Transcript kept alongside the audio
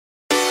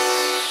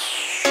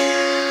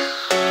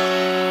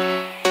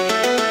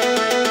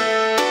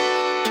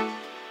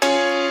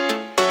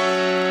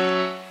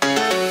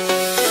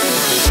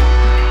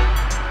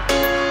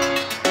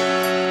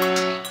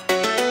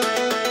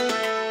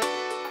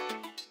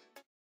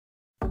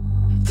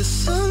The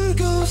sun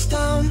goes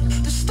down,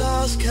 the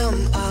stars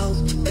come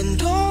out,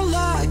 and all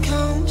that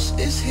counts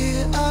is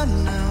here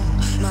and now.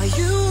 My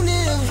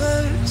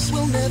universe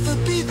will never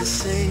be the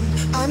same.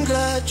 I'm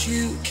glad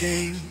you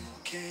came.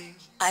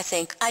 I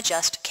think I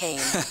just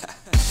came.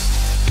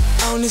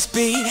 On this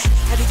beat,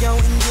 had to go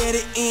and get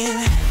it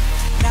in.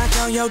 Knock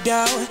on your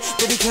door,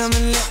 baby come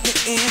and let me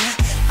in.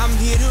 I'm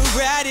here to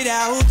ride it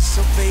out,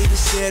 so baby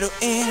settle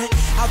in.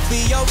 I'll be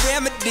your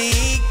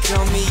remedy,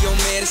 call me your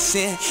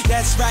medicine.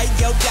 That's right,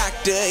 your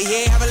doctor,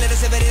 yeah, have a little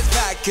sip of this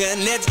vodka.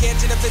 Let's get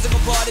to the physical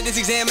part of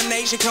this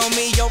examination, call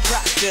me your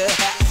proctor.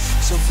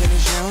 So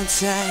finish your own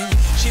time,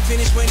 she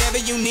finish whenever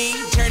you need.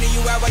 Turning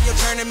you out while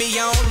you're turning me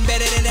on,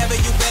 better than ever,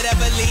 you better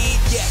believe.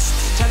 Yes,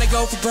 time to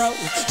go for broke,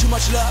 too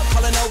much love,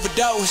 call an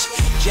overdose.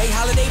 Jay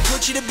Holiday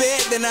put you to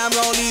bed, then I'm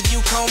gonna leave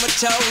you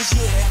comatose.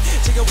 Yeah,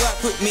 take a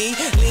walk with me,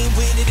 lean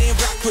with it and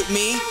rock with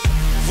me.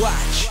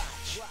 Watch,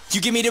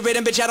 you give me the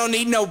rhythm, bitch, I don't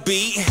need no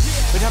beat.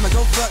 But I'ma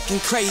go fucking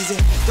crazy.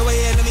 Go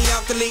ahead, let me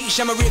off the leash.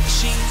 I'ma rip the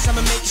sheets,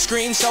 I'ma make you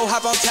scream. So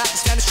hop on top,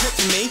 it's kinda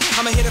stripping me.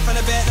 I'ma hit it from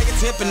the back like a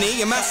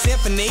Tiffany. In my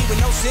symphony, with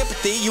no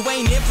sympathy, you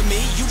ain't in for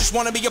me. You just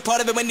wanna be a part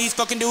of it when these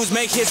fucking dudes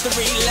make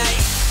history like.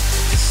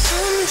 The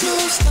sun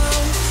goes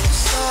down, the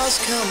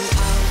stars come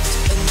out,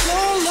 and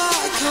all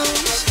that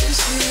counts is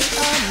here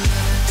and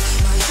now.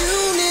 My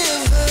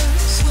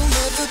universe will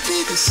never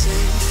be the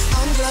same.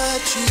 I'm glad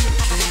you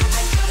came.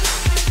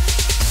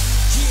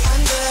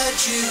 I'm glad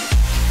you came.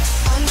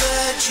 I'm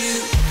glad you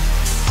came.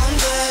 I'm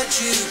glad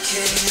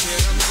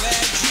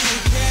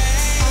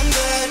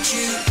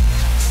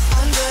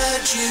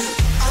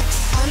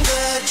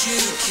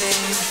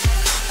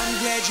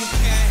you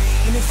came.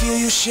 Let me feel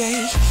you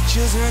shake,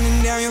 chills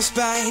running down your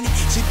spine.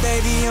 See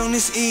baby on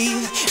this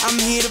eve, I'm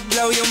here to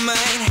blow your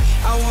mind.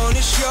 I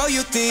wanna show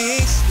you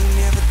things you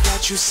never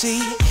thought you'd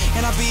see.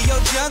 And I'll be your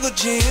jungle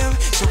gym,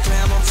 so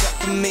climb on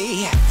top of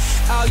me.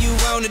 All you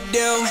wanna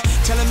do,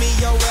 telling me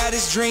your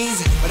wildest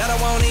dreams. But I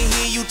don't wanna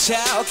hear you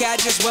talk, I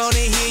just wanna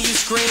hear you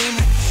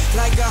scream.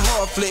 Like a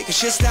horror flick, it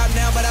should stop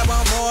now, but I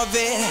want more of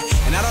it.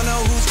 And I don't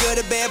know who's good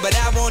or bad, but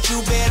I want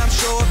you bad, I'm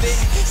sure of it.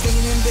 Staying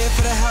in bed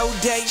for the whole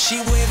day, she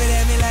waving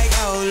at me like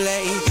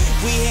Olay.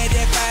 We had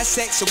that fire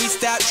sex, so we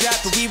stopped,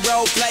 dropped, but we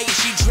role play.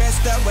 She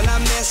dressed up, well I'm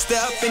messed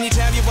up.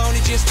 Anytime you want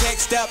it, just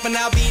text up, and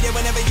I'll be there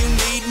whenever you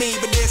need me.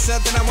 But there's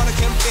something I wanna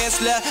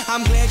confess, love,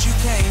 I'm glad you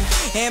came.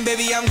 And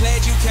baby, I'm glad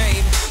you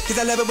came. Cause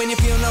I love it when you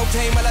feel no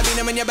pain, while I be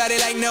numbing your body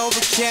like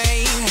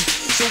Novocaine.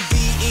 So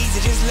be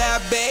easy, just lie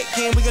back,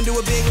 and we gon' do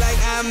it big like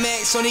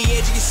IMAX on the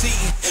edge of your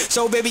seat.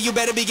 So baby, you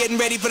better be getting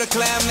ready for the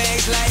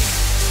climax like.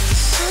 The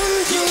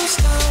sun goes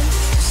down,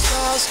 the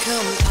stars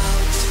come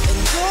out, and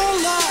all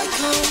that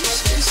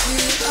comes is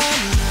here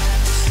and now.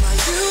 My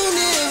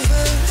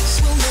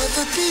universe will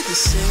never be the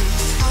same.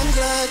 I'm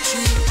glad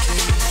you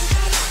came.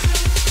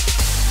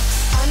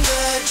 I'm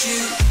glad you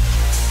came.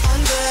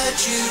 I'm glad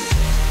you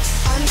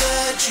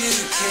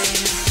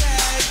came.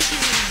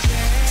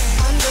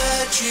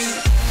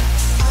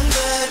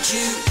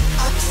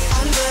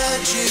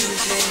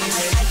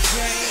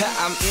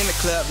 I'm in the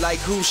club like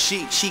who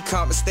she? She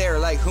come and stare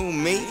like who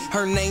me?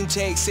 Her name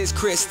tag says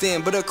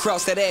Kristen, but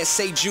across that ass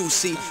say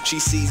Juicy. She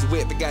sees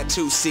whip, it got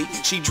 2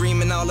 seats. She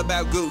dreaming all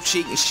about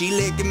Gucci, and she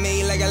look at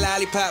me like a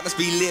lollipop. Must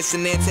be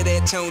listening to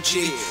that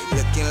Tunchi.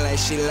 Looking like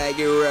she like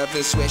it rough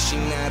and sweat. She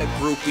not a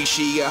groupie,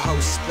 she a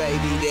host,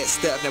 baby. That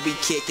stuff, now we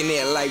kicking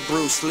it like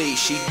Bruce Lee.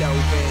 She dove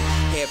in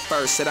head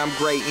first, said I'm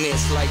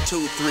greatness like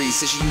 2-3.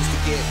 Said she used to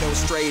get those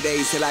straight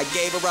A's till I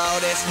gave her all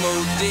that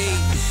smooth D.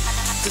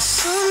 The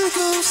sun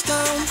goes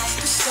down,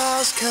 the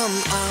stars come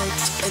out,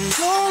 and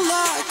all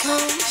that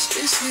comes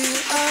is here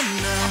and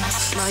now.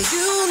 My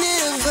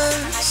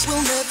universe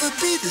will never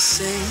be the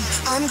same.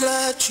 I'm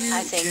glad you came.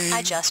 I think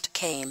I just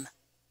came.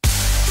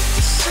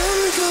 The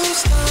sun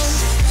goes down,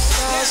 the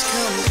stars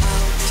come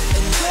out,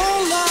 and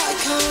all that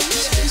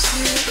comes is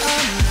here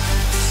and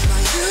now.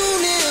 My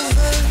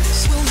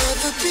universe will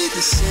never be the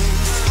same.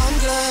 I'm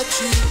glad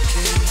you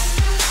came.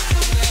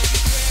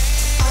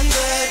 I'm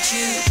glad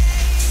you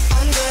came.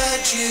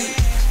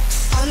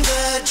 I'm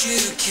glad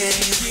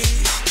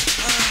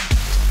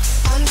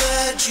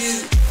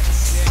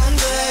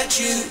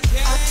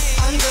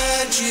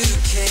you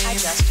came. I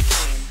just came.